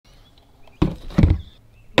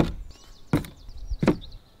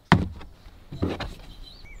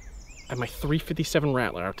I have my 357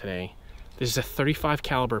 Rattler out today. This is a 35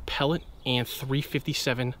 caliber pellet and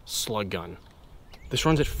 357 slug gun. This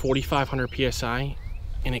runs at 4,500 PSI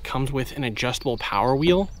and it comes with an adjustable power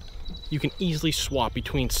wheel. You can easily swap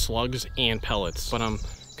between slugs and pellets, but I'm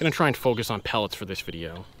gonna try and focus on pellets for this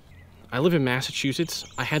video. I live in Massachusetts.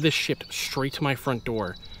 I had this shipped straight to my front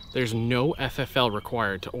door. There's no FFL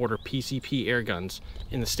required to order PCP air guns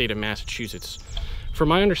in the state of Massachusetts. From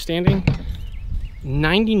my understanding,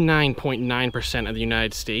 99.9% of the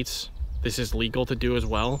United States, this is legal to do as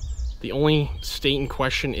well. The only state in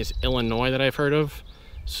question is Illinois that I've heard of.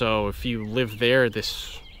 So if you live there,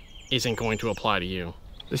 this isn't going to apply to you.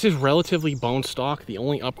 This is relatively bone stock. The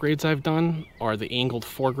only upgrades I've done are the angled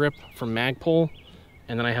foregrip from Magpul,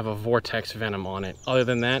 and then I have a Vortex Venom on it. Other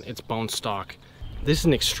than that, it's bone stock. This is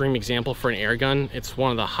an extreme example for an air gun. It's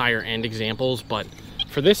one of the higher end examples, but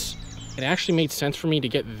for this, it actually made sense for me to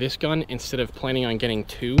get this gun instead of planning on getting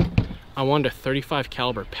two. I wanted a 35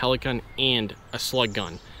 caliber pellet gun and a slug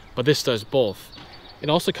gun, but this does both. It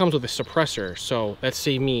also comes with a suppressor, so that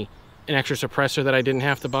saved me an extra suppressor that I didn't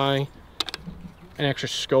have to buy, an extra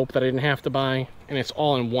scope that I didn't have to buy, and it's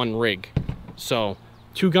all in one rig. So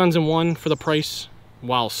 2 guns in one for the price,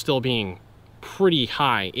 while still being pretty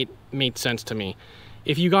high. It made sense to me.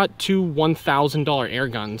 If you got 2 $1,000 air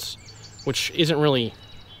guns, which isn't really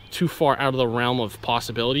too far out of the realm of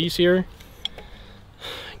possibilities here,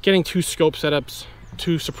 getting 2 scope setups,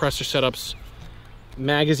 2 suppressor setups,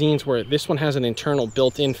 magazines where this one has an internal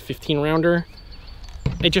built-in 15 rounder,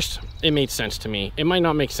 it made sense to me. It might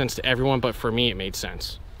not make sense to everyone, but for me it made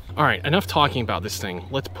sense. All right, enough talking about this thing.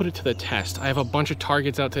 Let's put it to the test. I have a bunch of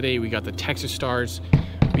targets out today. We got the Texas Stars,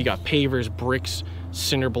 we got Pavers, bricks,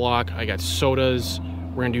 Cinder Block, I got sodas.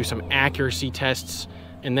 We're gonna do some accuracy tests,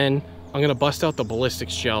 and then I'm gonna bust out the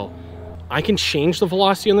Ballistics Gel. I can change the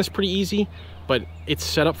velocity on this pretty easy, but it's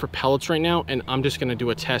set up for pellets right now, and I'm just gonna do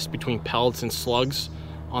a test between pellets and slugs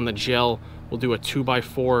on the gel. We'll do a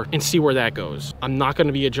 2x4 and see where that goes. I'm not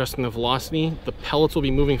gonna be adjusting the velocity. The pellets will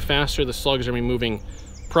be moving faster, the slugs are gonna be moving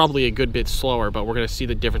probably a good bit slower, but we're gonna see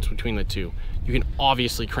the difference between the two. You can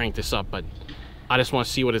obviously crank this up, but I just wanna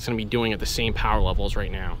see what it's gonna be doing at the same power levels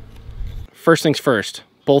right now. First things first,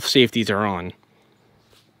 both safeties are on.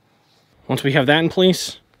 Once we have that in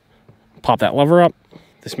place, pop that lever up,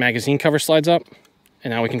 this magazine cover slides up,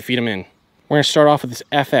 and now we can feed them in. We're gonna start off with this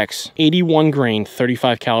FX 81 grain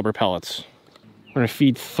 35 caliber pellets. We're gonna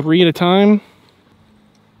feed 3 at a time,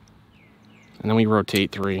 and then we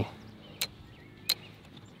rotate 3.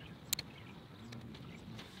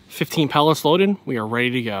 15 pellets loaded, we are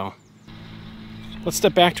ready to go. Let's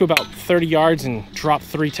step back to about 30 yards and drop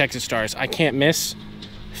 3 Texas Stars. I can't miss.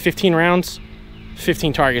 15 rounds,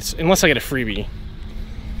 15 targets, unless I get a freebie.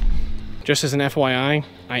 Just as an FYI,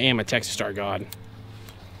 I am a Texas Star god.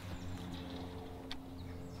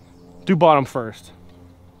 Do bottom first.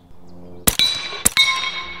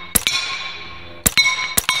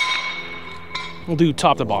 We'll do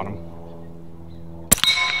top to bottom.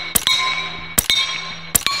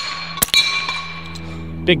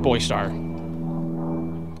 Big boy star.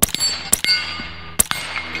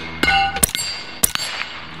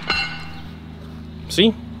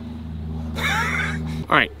 See?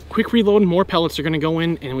 All right, quick reload, more pellets are gonna go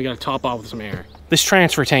in, and we gotta top off with some air. This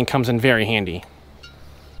transfer tank comes in very handy.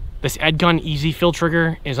 This Edgun Easy Fill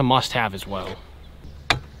trigger is a must-have as well.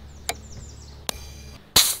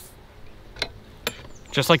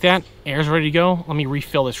 Just like that, air's ready to go. Let me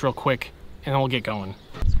refill this real quick, and then we'll get going.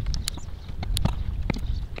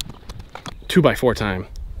 2x4 time.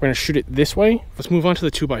 We're gonna shoot it this way. Let's move on to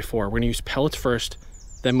the 2x4. We're gonna use pellets first,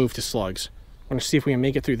 then move to slugs. We're gonna see if we can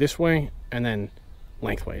make it through this way, and then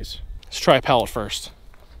lengthways. Let's try a pellet first.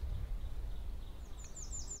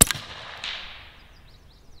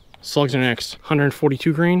 Slugs are next.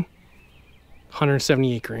 142 grain,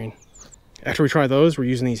 178 grain. After we try those, we're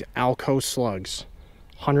using these Alco slugs.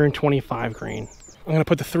 125 grain. I'm gonna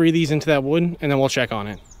put the 3 of these into that wood, and then we'll check on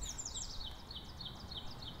it.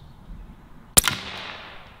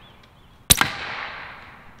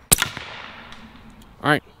 All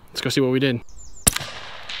right, let's go see what we did.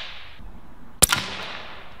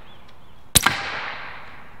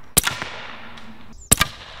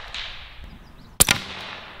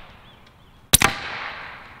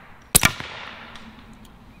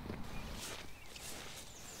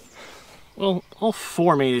 Well, all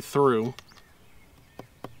 4 made it through.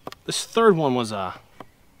 This third one was a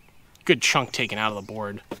good chunk taken out of the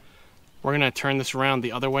board. We're gonna turn this around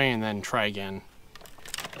the other way and then try again.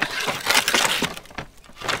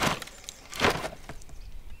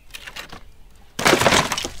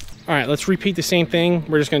 All right, let's repeat the same thing.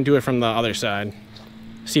 We're just gonna do it from the other side.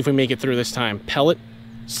 See if we make it through this time. Pellet,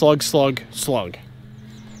 slug, slug, slug.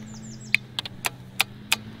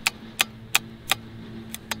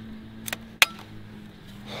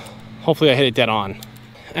 Hopefully I hit it dead on.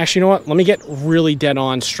 Actually, you know what? Let me get really dead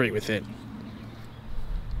on straight with it.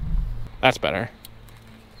 That's better.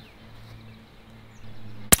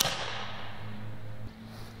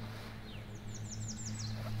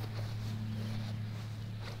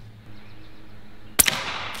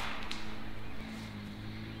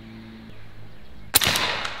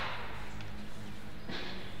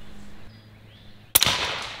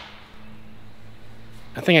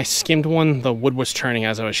 I think I skimmed one. The wood was turning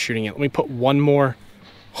as I was shooting it. Let me put one more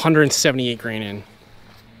 178 grain in.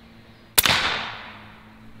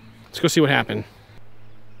 Let's go see what happened.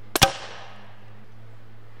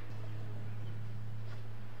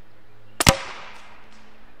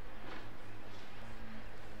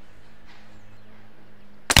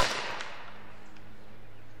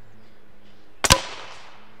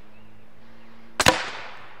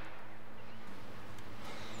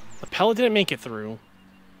 The pellet didn't make it through.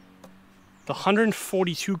 The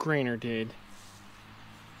 142 grainer did.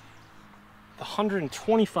 The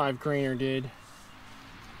 125 grainer did.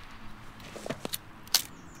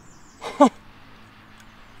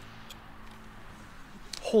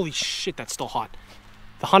 Holy shit, that's still hot.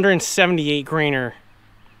 The 178 grainer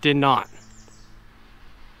did not.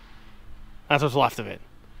 That's what's left of it.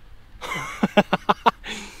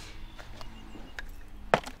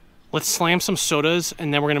 Let's slam some sodas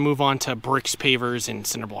and then we're gonna move on to bricks, pavers, and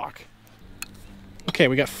cinder block. Okay,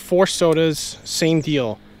 we got 4 sodas, same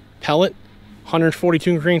deal. Pellet,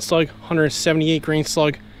 142 grain slug, 178 grain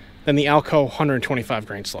slug, then the Alco 125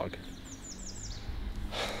 grain slug.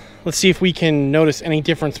 Let's see if we can notice any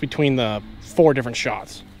difference between the 4 different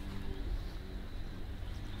shots.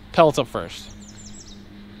 Pellets up first.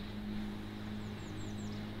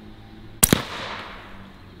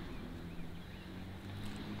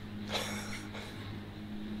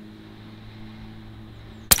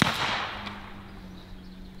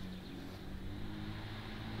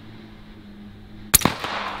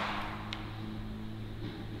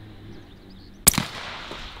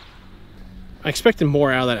 I expected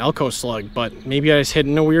more out of that Alco slug, but maybe I just hit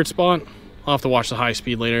in a weird spot. I'll have to watch the high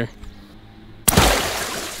speed later.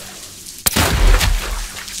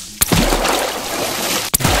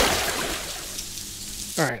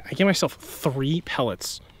 Alright, I gave myself 3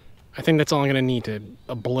 pellets. I think that's all I'm going to need to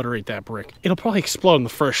obliterate that brick. It'll probably explode in the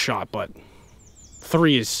first shot, but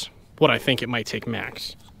 3 is what I think it might take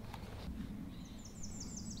max.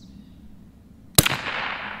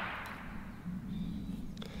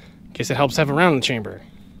 Guess it helps have a round in the chamber.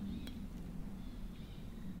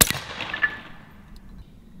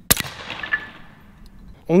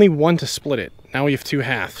 Only 1 to split it. Now we have 2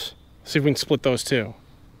 halves. See if we can split those 2.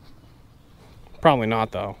 Probably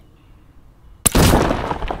not, though.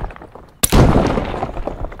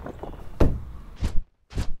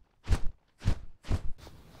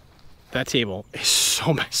 That table is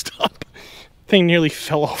so messed up. Thing nearly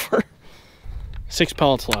fell over. 6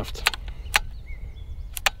 pellets left.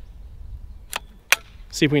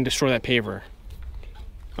 See if we can destroy that paver.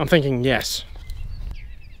 I'm thinking yes.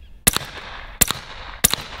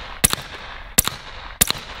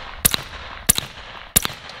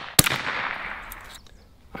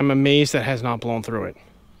 I'm amazed that has not blown through it.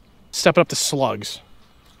 Step it up to slugs.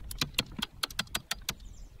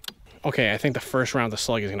 Okay, I think the first round of the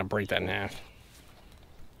slug is going to break that in half.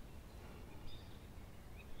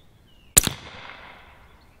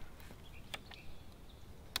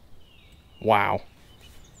 Wow.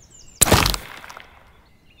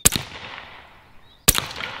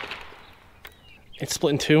 It's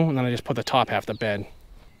split in 2, and then I just put the top half to bed.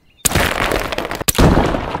 I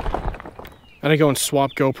had to go and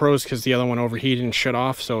swap GoPros because the other one overheated and shut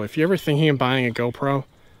off. So if you're ever thinking of buying a GoPro,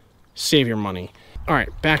 save your money. All right,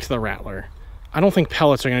 back to the Rattler. I don't think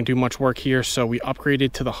pellets are going to do much work here, so we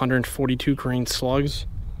upgraded to the 142 grain slugs.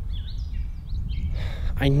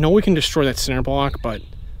 I know we can destroy that cinder block, but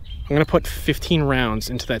I'm going to put 15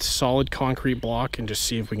 rounds into that solid concrete block and just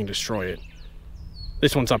see if we can destroy it.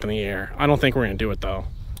 This one's up in the air. I don't think we're going to do it, though.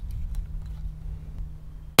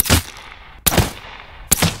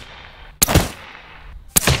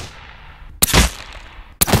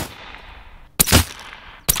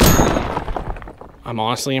 I'm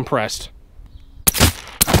honestly impressed.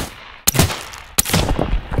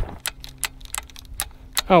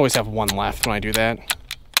 I always have 1 left when I do that.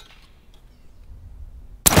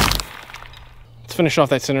 Let's finish off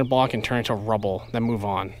that cinder block and turn it to rubble, then move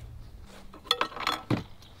on.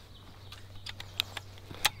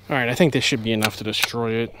 Alright, I think this should be enough to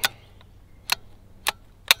destroy it.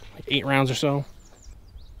 8 rounds or so.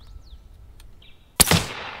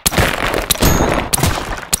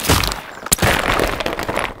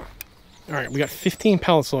 All right, we got 15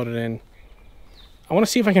 pellets loaded in. I want to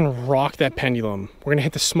see if I can rock that pendulum. We're gonna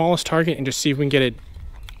hit the smallest target and just see if we can get it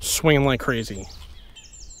swinging like crazy.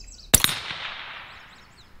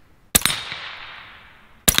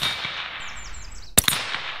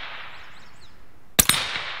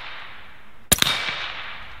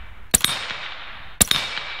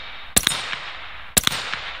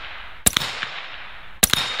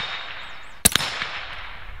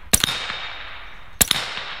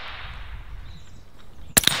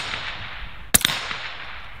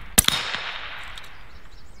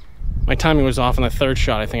 My timing was off on the 3rd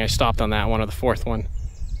shot. I think I stopped on that one or the 4th one.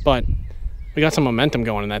 But we got some momentum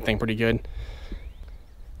going in that thing pretty good.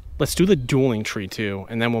 Let's do the dueling tree too,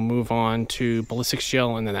 and then we'll move on to Ballistics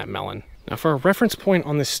Gel and then that melon. Now for a reference point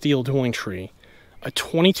on this steel dueling tree, a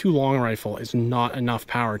 22 long rifle is not enough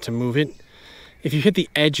power to move it. If you hit the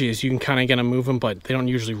edges, you can kind of get to move them, but they don't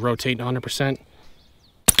usually rotate 100%.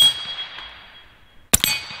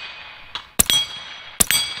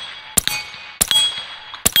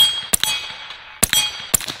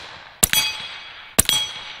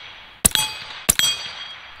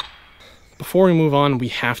 Before we move on, we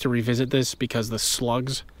have to revisit this because the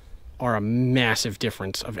slugs are a massive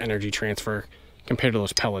difference of energy transfer compared to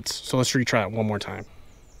those pellets. So let's retry it one more time.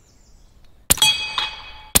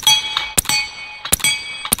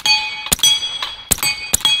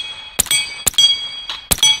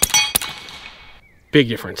 Big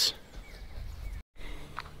difference.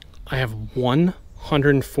 I have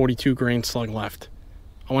 142 grain slug left.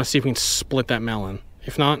 I want to see if we can split that melon.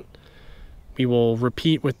 If not, we will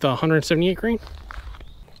repeat with the 178 grain.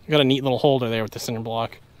 Got a neat little holder there with the cinder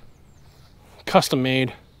block. Custom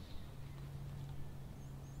made.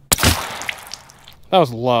 That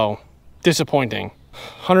was low. Disappointing.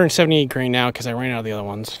 178 grain now because I ran out of the other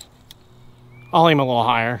ones. I'll aim a little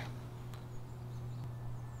higher.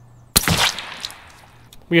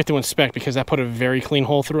 We have to inspect because that put a very clean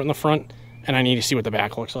hole through it in the front, and I need to see what the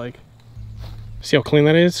back looks like. See how clean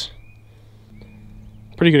that is?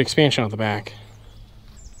 Pretty good expansion on the back.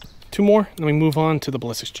 2 more, then we move on to the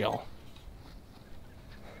Ballistics Gel.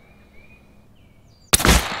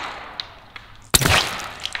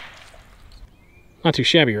 Not too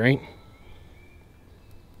shabby, right?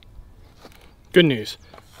 Good news.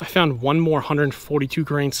 I found one more 142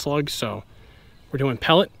 grain slug, so we're doing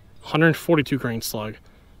pellet, 142 grain slug,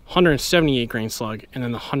 178 grain slug, and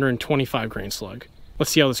then the 125 grain slug.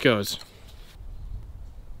 Let's see how this goes.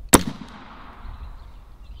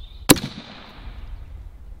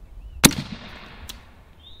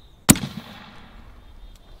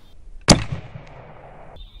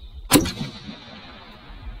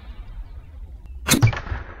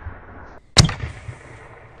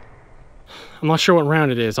 I'm not sure what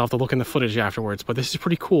round it is. I'll have to look in the footage afterwards, but this is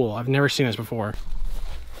pretty cool. I've never seen this before.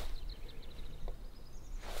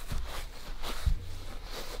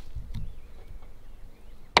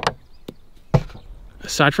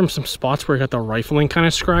 Aside from some spots where I got the rifling kind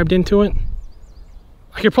of scribed into it,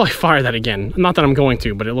 I could probably fire that again. Not that I'm going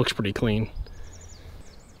to, but it looks pretty clean.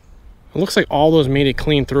 It looks like all those made it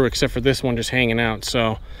clean through except for this one just hanging out,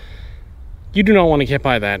 so you do not want to get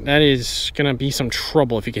by that. That is going to be some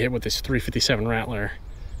trouble if you get hit with this 357 Rattler.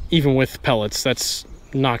 Even with pellets, that's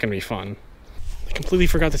not going to be fun. I completely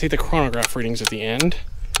forgot to take the chronograph readings at the end.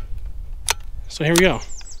 So here we go.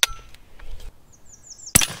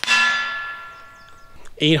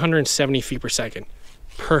 870 feet per second.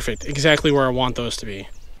 Perfect. Exactly where I want those to be.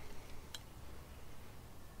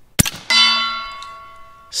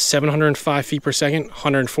 705 feet per second,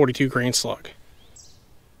 142 grain slug.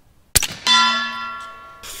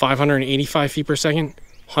 585 feet per second,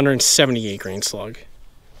 178 grain slug.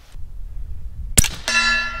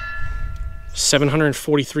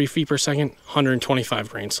 743 feet per second, 125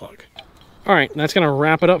 grain slug. All right, that's gonna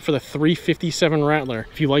wrap it up for the 357 Rattler.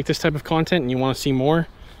 If you like this type of content and you wanna see more,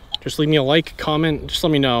 just leave me a like, comment, just let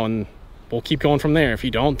me know and we'll keep going from there. If you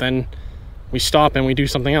don't, then we stop and we do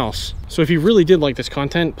something else. So if you really did like this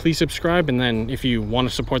content, please subscribe, and then if you wanna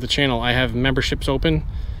support the channel, I have memberships open.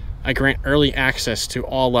 I grant early access to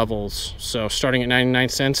all levels. So starting at 99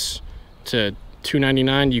 cents to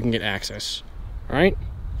 $2.99, you can get access. All right,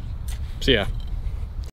 see ya.